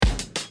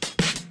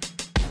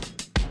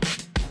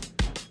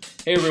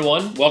Hey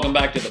everyone, welcome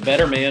back to the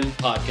Better Man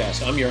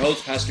Podcast. I'm your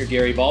host, Pastor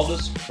Gary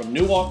Baldus from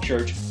New Walk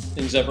Church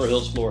in Zephyr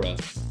Hills, Florida.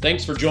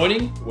 Thanks for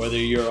joining, whether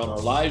you're on our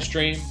live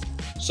stream,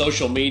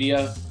 social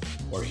media,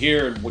 or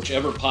here in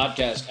whichever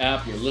podcast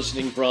app you're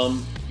listening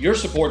from. Your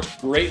support's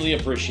greatly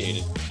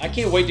appreciated. I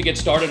can't wait to get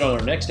started on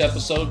our next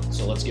episode,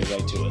 so let's get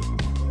right to it.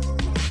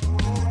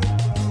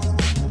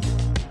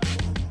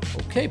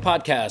 Okay,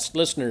 podcast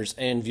listeners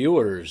and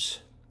viewers.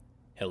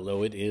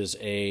 Hello, it is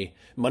a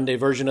Monday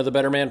version of the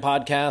Better Man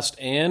Podcast,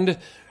 and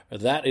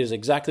that is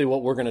exactly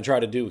what we're going to try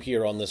to do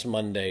here on this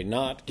Monday.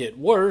 Not get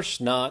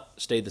worse, not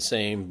stay the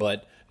same,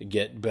 but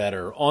get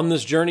better. On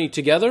this journey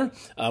together,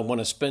 I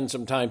want to spend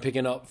some time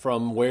picking up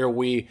from where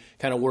we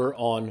kind of were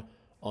on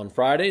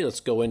Friday. Let's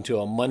go into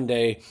a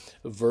Monday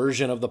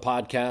version of the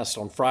podcast.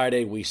 On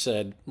Friday, we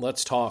said,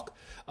 let's talk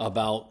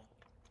about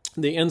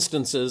the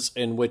instances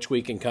in which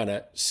we can kind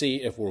of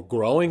see if we're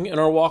growing in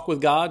our walk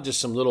with God,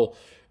 just some little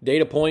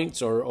data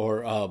points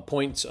or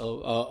points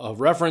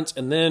of reference.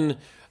 And then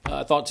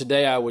I thought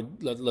today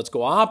let's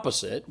go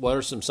opposite. What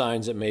are some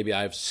signs that maybe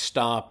I've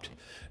stopped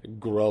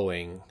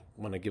growing?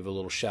 I want to give a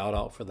little shout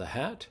out for the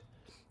hat.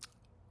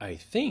 I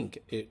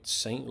think it's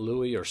St.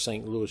 Louis or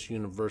St. Louis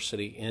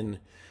University in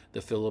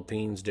the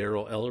Philippines.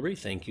 Daryl Ellery,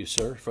 thank you,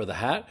 sir, for the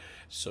hat.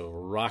 So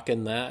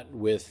rocking that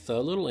with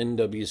a little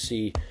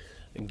NWC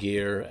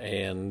gear.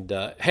 And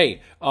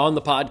hey, on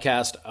the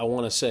podcast, I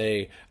want to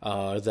say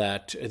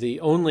that the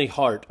only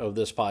heart of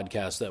this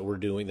podcast that we're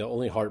doing, the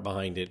only heart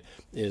behind it,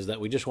 is that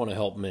we just want to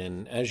help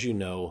men. As you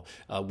know,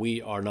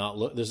 we are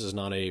not. This is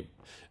not a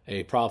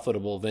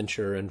profitable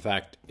venture. In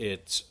fact,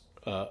 it's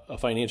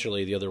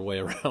financially the other way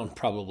around,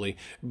 probably.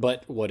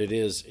 But what it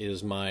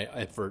is my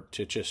effort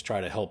to just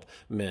try to help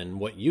men.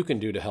 What you can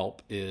do to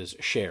help is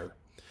share.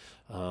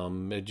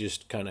 It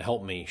just kind of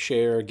helped me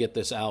share, get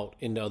this out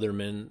into other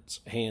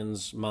men's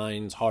hands,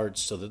 minds, hearts,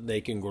 so that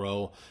they can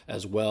grow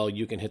as well.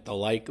 You can hit the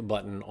like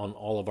button on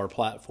all of our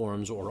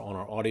platforms or on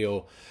our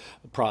audio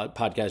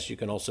podcast. You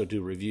can also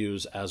do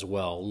reviews as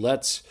well.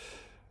 Let's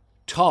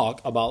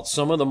talk about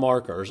some of the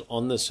markers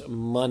on this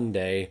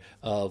Monday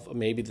of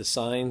maybe the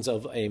signs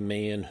of a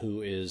man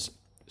who has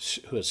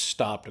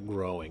stopped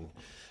growing.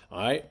 All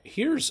right,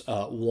 here's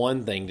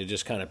one thing to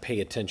just kind of pay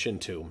attention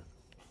to.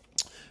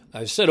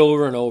 I've said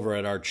over and over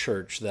at our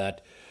church that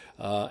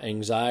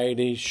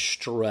anxiety,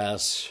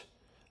 stress,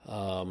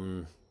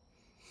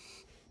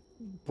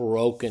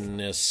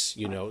 brokenness,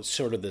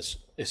 sort of it's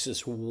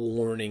this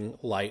warning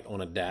light on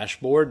a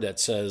dashboard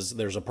that says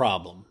there's a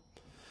problem.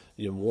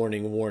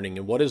 Warning, warning.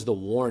 And what is the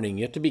warning?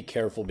 You have to be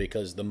careful,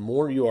 because the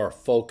more you are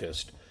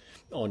focused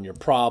on your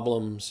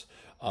problems,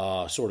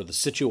 sort of the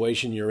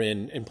situation you're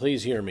in, and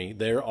please hear me,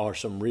 there are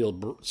some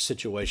real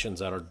situations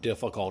that are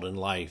difficult in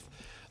life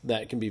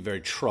that can be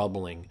very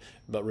troubling.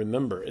 But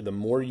remember, the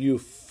more you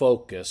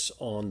focus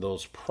on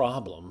those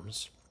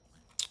problems,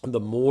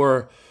 the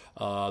more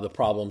the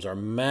problems are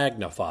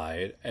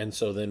magnified. And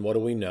so then what do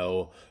we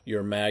know?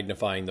 You're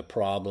magnifying the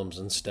problems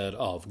instead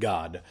of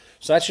God.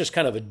 So that's just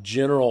kind of a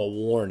general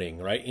warning,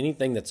 right?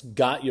 Anything that's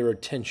got your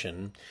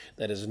attention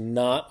that is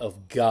not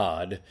of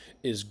God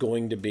is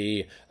going to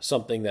be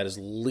something that is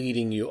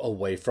leading you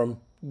away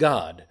from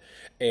God.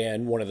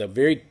 And one of the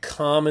very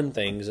common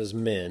things as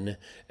men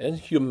and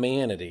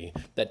humanity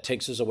that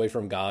takes us away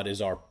from God is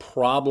our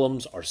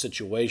problems, our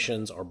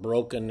situations, our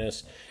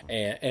brokenness.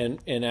 And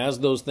as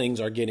those things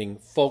are getting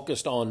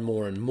focused on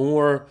more and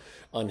more,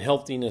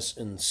 unhealthiness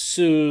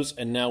ensues,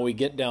 and now we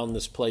get down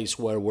this place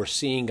where we're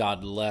seeing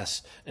God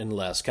less and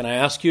less. Can I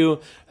ask you,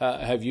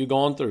 have you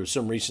gone through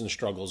some recent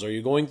struggles? Are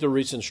you going through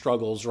recent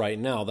struggles right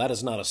now? That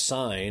is not a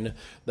sign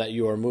that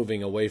you are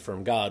moving away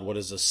from God. What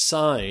is a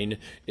sign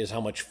is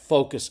how much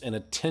focus and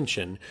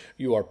attention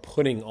you are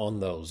putting on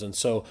those. And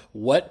so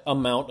what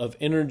amount of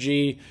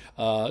energy,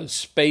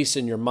 space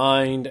in your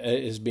mind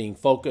is being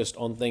focused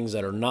on things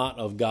that are not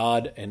of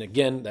God? And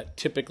again, that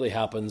typically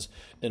happens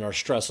in our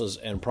stresses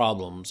and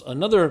problems.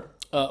 Another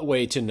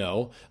way to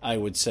know, I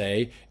would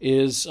say,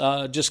 is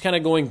just kind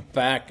of going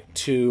back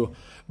to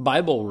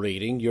Bible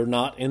reading. You're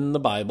not in the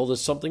Bible. This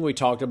is something we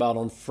talked about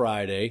on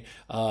Friday,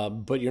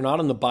 but you're not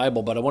in the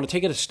Bible. But I want to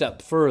take it a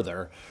step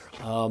further.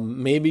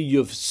 Maybe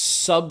you've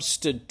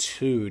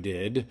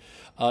substituted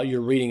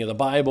your reading of the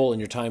Bible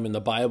and your time in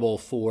the Bible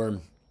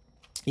for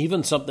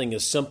even something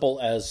as simple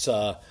as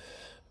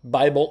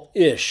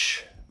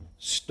Bible-ish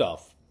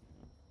stuff.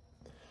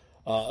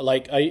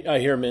 Like I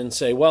hear men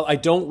say, well, I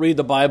don't read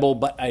the Bible,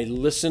 but I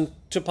listen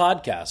to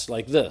podcasts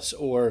like this,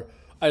 or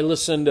I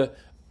listen to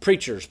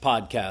preachers'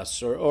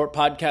 podcasts or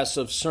podcasts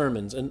of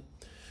sermons. And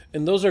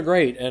those are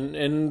great.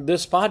 And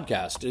this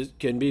podcast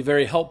can be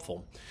very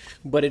helpful.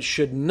 But it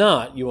should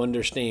not, you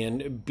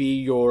understand, be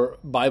your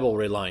Bible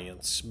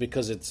reliance,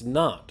 because it's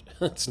not.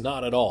 It's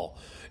not at all.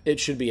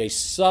 It should be a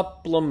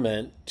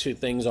supplement to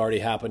things already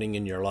happening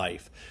in your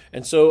life.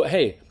 And so,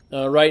 hey,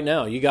 right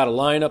now, you got a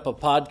lineup of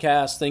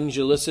podcasts, things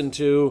you listen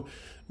to,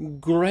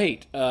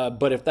 great.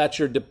 But if that's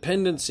your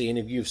dependency, and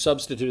if you've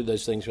substituted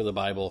those things for the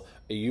Bible,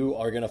 you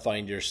are going to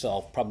find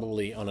yourself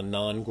probably on a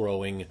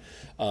non-growing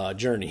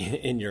journey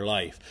in your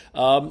life.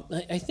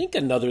 I think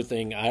another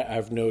thing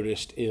I've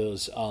noticed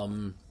is,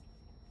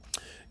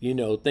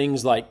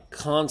 things like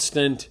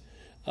constant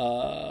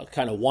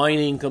kind of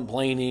whining,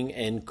 complaining,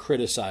 and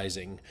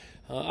criticizing.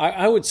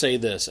 I would say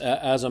this,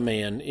 as a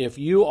man, if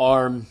you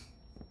are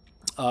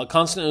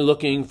constantly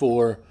looking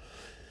for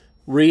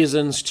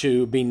reasons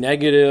to be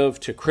negative,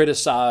 to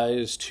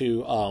criticize,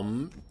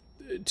 to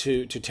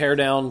tear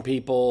down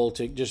people,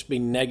 to just be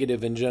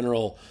negative in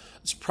general,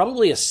 it's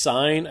probably a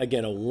sign,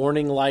 again, a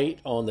warning light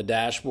on the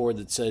dashboard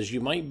that says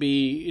you might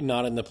be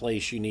not in the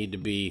place you need to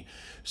be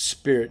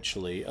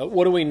spiritually.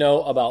 What do we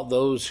know about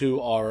those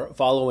who are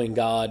following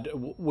God?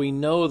 We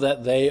know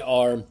that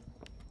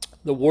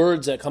the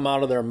words that come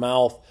out of their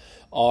mouth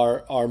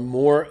are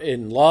more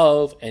in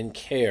love and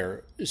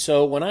care.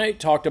 So when I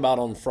talked about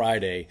on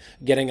Friday,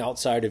 getting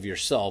outside of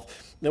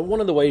yourself, that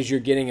one of the ways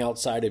you're getting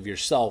outside of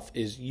yourself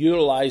is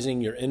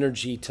utilizing your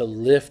energy to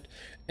lift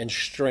and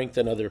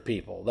strengthen other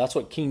people. That's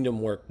what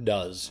kingdom work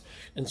does.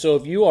 And so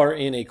if you are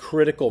in a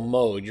critical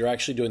mode, you're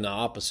actually doing the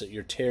opposite.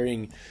 You're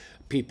tearing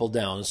people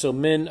down. So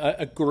men,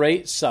 a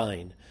great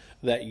sign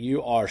that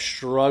you are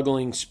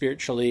struggling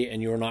spiritually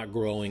and you're not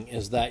growing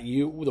is that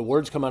the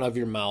words come out of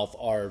your mouth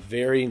are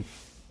very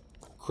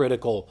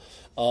critical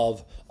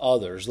of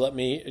others. Let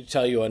me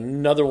tell you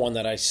another one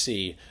that I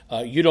see.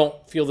 You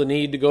don't feel the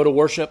need to go to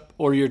worship,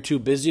 or you're too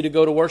busy to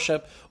go to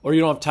worship, or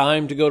you don't have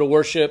time to go to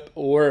worship,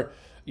 or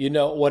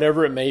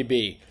whatever it may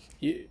be.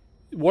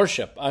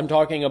 Worship. I'm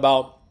talking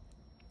about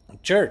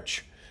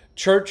church.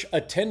 Church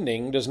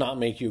attending does not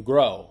make you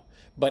grow.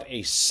 But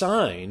a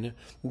sign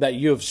that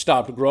you have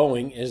stopped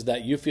growing is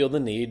that you feel the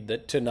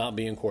need to not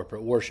be in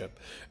corporate worship.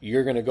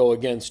 You're going to go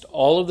against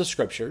all of the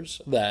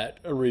scriptures that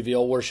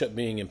reveal worship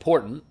being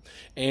important,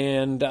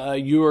 and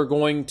you are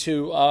going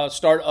to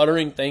start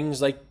uttering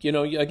things like,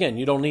 again,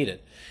 you don't need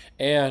it.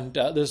 And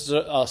this is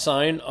a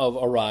sign of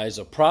a rise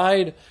of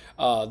pride.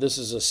 This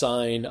is a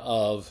sign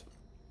of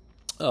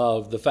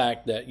the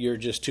fact that you're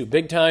just too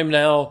big time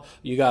now.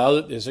 You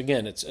got this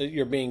again.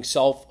 You're being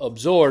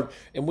self-absorbed,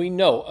 and we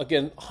know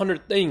again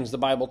 100 things the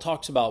Bible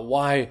talks about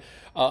why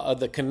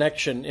the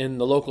connection in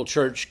the local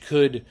church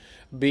could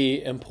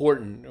be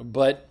important,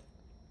 but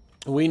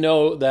we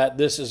know that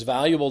this is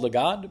valuable to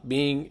God,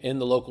 being in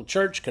the local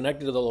church,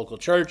 connected to the local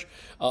church,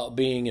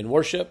 being in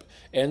worship.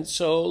 And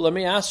so let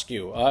me ask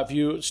you, if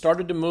you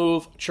started to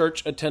move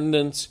church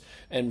attendance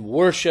and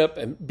worship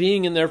and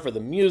being in there for the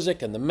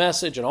music and the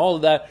message and all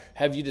of that,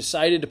 have you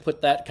decided to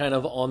put that kind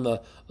of on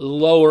the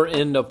lower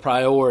end of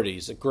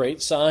priorities? A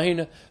great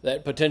sign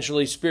that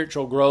potentially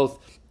spiritual growth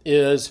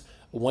is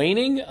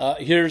waning.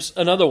 Here's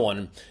another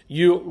one.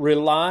 You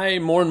rely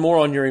more and more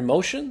on your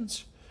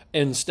emotions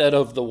instead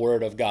of the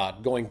Word of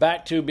God. Going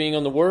back to being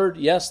on the Word,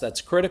 yes,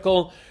 that's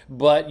critical,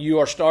 but you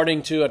are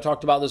starting to, I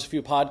talked about this a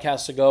few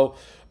podcasts ago,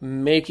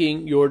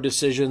 making your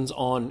decisions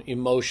on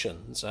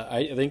emotions.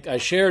 I think I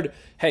shared,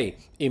 hey,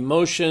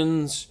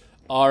 emotions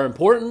are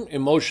important.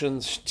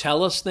 Emotions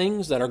tell us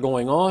things that are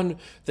going on,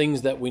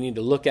 things that we need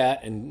to look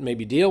at and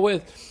maybe deal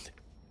with.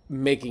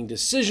 Making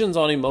decisions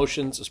on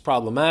emotions is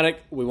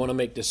problematic. We want to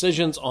make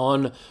decisions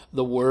on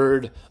the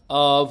Word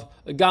of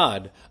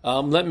God.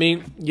 Let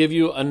me give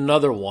you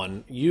another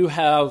one. You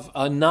have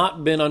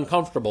not been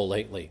uncomfortable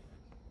lately.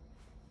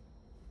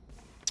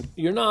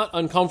 You're not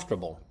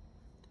uncomfortable.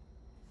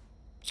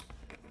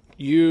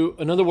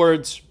 In other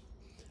words,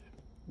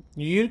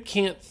 you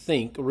can't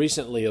think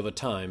recently of a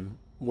time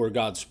where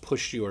God's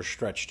pushed you or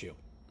stretched you.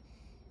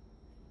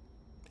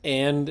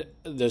 And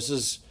this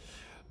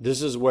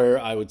is where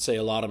I would say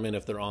a lot of men,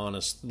 if they're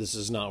honest, this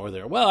is not where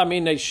they're. Well, I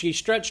mean, she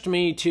stretched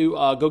me to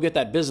go get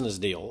that business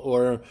deal,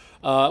 or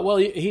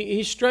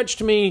he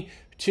stretched me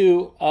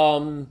to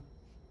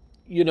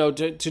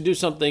to do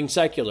something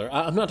secular.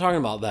 I'm not talking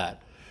about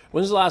that.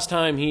 When's the last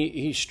time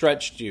he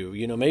stretched you?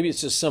 Maybe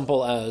it's as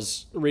simple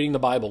as reading the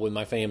Bible with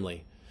my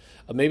family.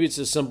 Maybe it's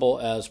as simple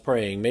as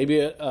praying. Maybe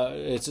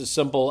it's as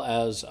simple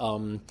as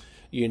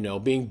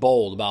being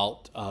bold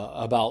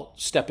about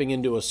stepping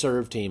into a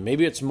serve team.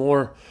 Maybe it's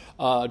more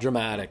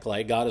dramatic,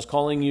 like God is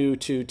calling you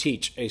to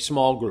teach a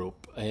small group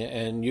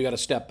and you got to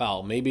step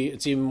out. Maybe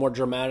it's even more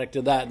dramatic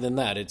than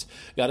that. It's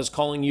God is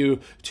calling you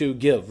to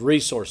give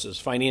resources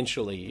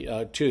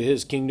financially to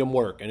His kingdom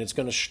work, and it's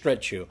going to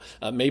stretch you.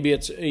 Maybe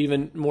it's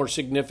even more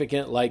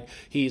significant, like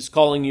He's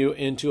calling you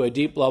into a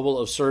deep level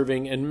of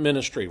serving and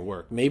ministry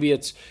work. Maybe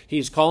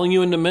He's calling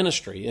you into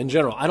ministry in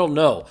general. I don't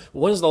know.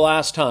 When's the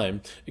last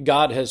time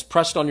God has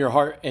pressed on your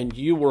heart and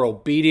you were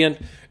obedient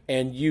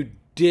and you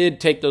did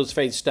take those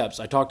faith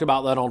steps? I talked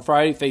about that on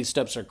Friday. Faith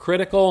steps are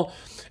critical.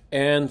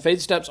 And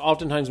faith steps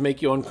oftentimes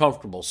make you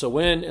uncomfortable. So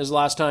when is the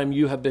last time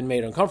you have been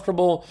made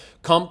uncomfortable?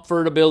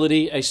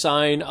 Comfortability, a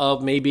sign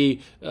of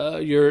maybe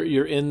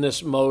you're in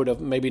this mode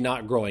of maybe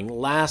not growing.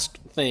 Last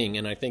thing,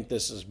 and I think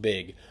this is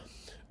big,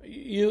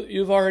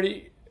 you've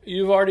already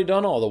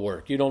done all the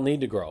work. You don't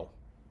need to grow.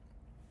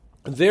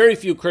 Very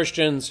few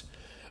Christians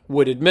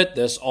would admit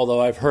this,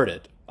 although I've heard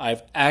it.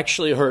 I've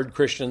actually heard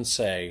Christians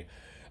say,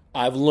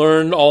 I've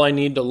learned all I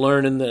need to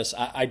learn in this.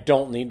 I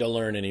don't need to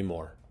learn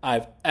anymore.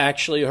 I've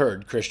actually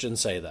heard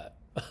Christians say that.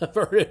 I've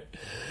heard it.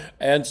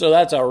 And so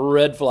that's a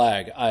red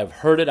flag. I've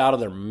heard it out of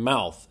their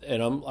mouth,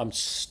 and I'm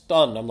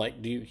stunned. I'm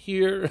like, do you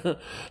hear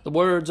the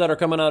words that are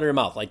coming out of your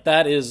mouth? Like,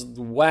 that is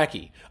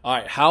wacky. All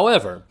right.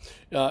 However,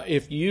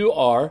 if you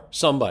are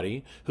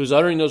somebody who's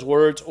uttering those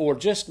words, or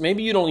just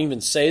maybe you don't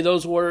even say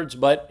those words,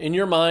 but in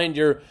your mind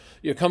you're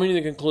coming to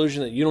the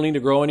conclusion that you don't need to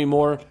grow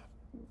anymore,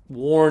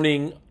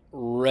 warning,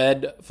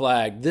 red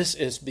flag. This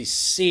is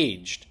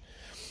besieged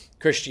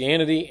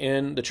Christianity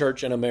in the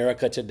church in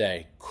America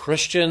today.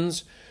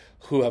 Christians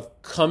who have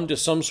come to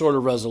some sort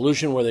of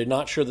resolution where they're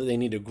not sure that they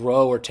need to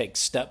grow or take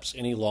steps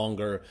any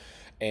longer.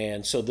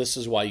 And so this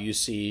is why you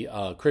see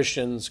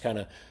Christians kind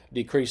of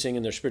decreasing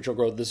in their spiritual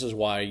growth. This is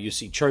why you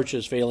see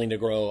churches failing to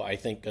grow. I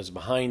think because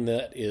behind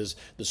that is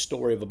the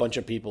story of a bunch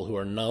of people who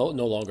are no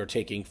longer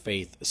taking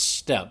faith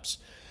steps.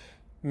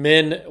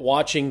 Men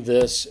watching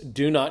this,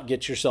 do not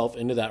get yourself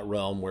into that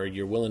realm where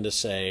you're willing to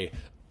say,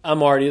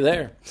 I'm already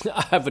there.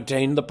 I've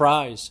attained the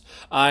prize.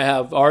 I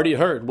have already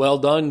heard, well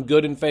done,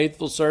 good and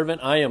faithful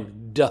servant. I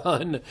am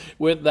done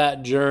with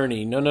that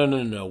journey.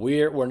 No.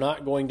 We're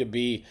not going to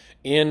be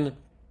in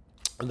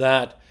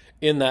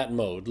that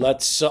mode.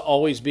 Let's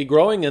always be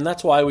growing, and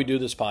that's why we do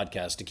this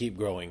podcast, to keep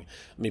growing.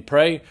 Let me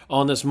pray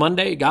on this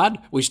Monday. God,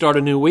 we start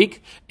a new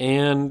week,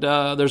 and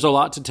there's a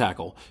lot to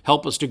tackle.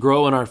 Help us to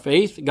grow in our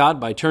faith.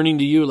 God, by turning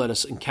to you, let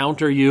us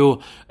encounter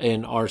you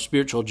in our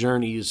spiritual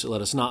journeys.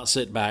 Let us not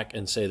sit back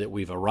and say that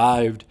we've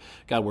arrived.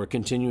 God, we're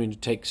continuing to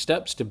take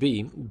steps to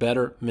be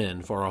better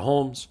men for our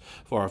homes,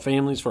 for our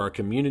families, for our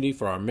community,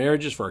 for our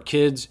marriages, for our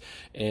kids,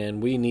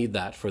 and we need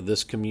that for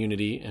this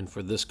community and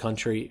for this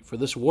country, for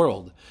this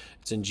world.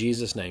 It's in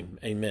Jesus' name.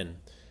 Amen.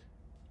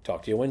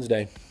 Talk to you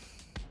Wednesday.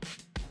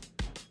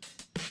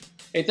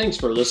 Hey, thanks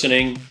for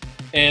listening.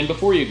 And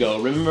before you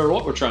go, remember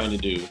what we're trying to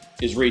do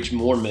is reach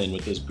more men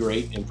with this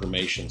great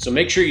information. So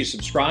make sure you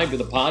subscribe to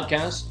the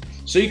podcast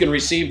so you can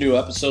receive new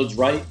episodes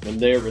right when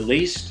they're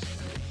released.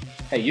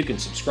 Hey, you can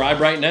subscribe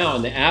right now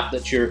in the app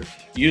that you're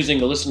using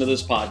to listen to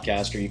this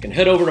podcast, or you can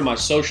head over to my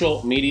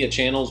social media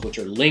channels, which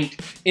are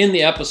linked in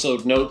the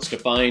episode notes, to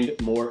find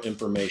more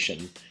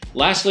information.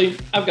 Lastly,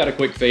 I've got a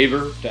quick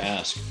favor to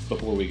ask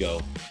before we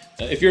go.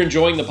 If you're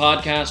enjoying the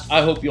podcast,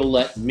 I hope you'll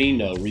let me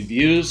know.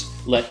 Reviews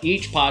let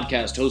each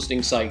podcast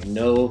hosting site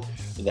know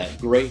that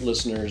great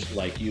listeners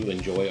like you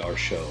enjoy our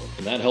show.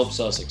 And that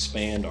helps us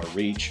expand our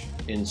reach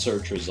in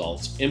search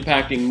results,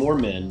 impacting more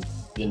men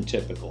than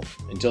typical.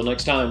 Until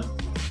next time.